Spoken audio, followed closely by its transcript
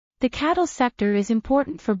The cattle sector is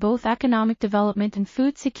important for both economic development and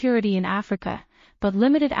food security in Africa, but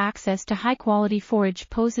limited access to high-quality forage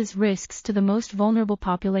poses risks to the most vulnerable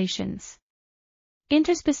populations.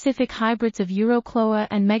 Interspecific hybrids of Eurocloa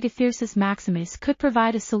and Megathyrsus maximus could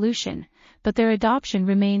provide a solution, but their adoption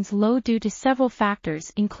remains low due to several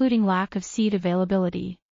factors including lack of seed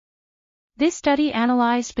availability. This study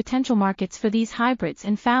analyzed potential markets for these hybrids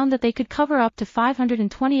and found that they could cover up to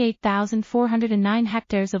 528,409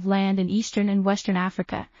 hectares of land in Eastern and Western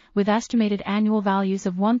Africa, with estimated annual values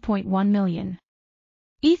of 1.1 million.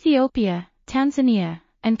 Ethiopia, Tanzania,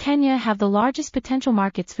 and Kenya have the largest potential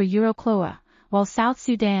markets for Eurocloa, while South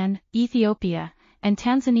Sudan, Ethiopia, and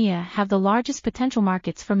Tanzania have the largest potential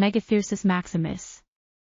markets for Megathyrsus maximus.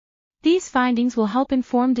 These findings will help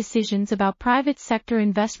inform decisions about private sector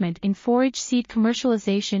investment in forage seed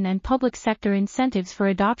commercialization and public sector incentives for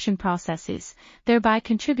adoption processes, thereby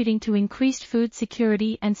contributing to increased food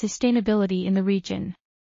security and sustainability in the region.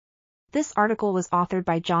 This article was authored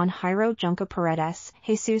by Jairo, Junca, Paredes,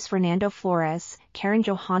 Jesús, Fernando, Florez, Karen,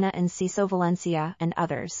 Johanna, Enciso, Valencia, and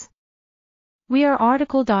others. We are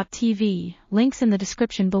RTCLTV, links in the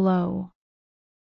description below.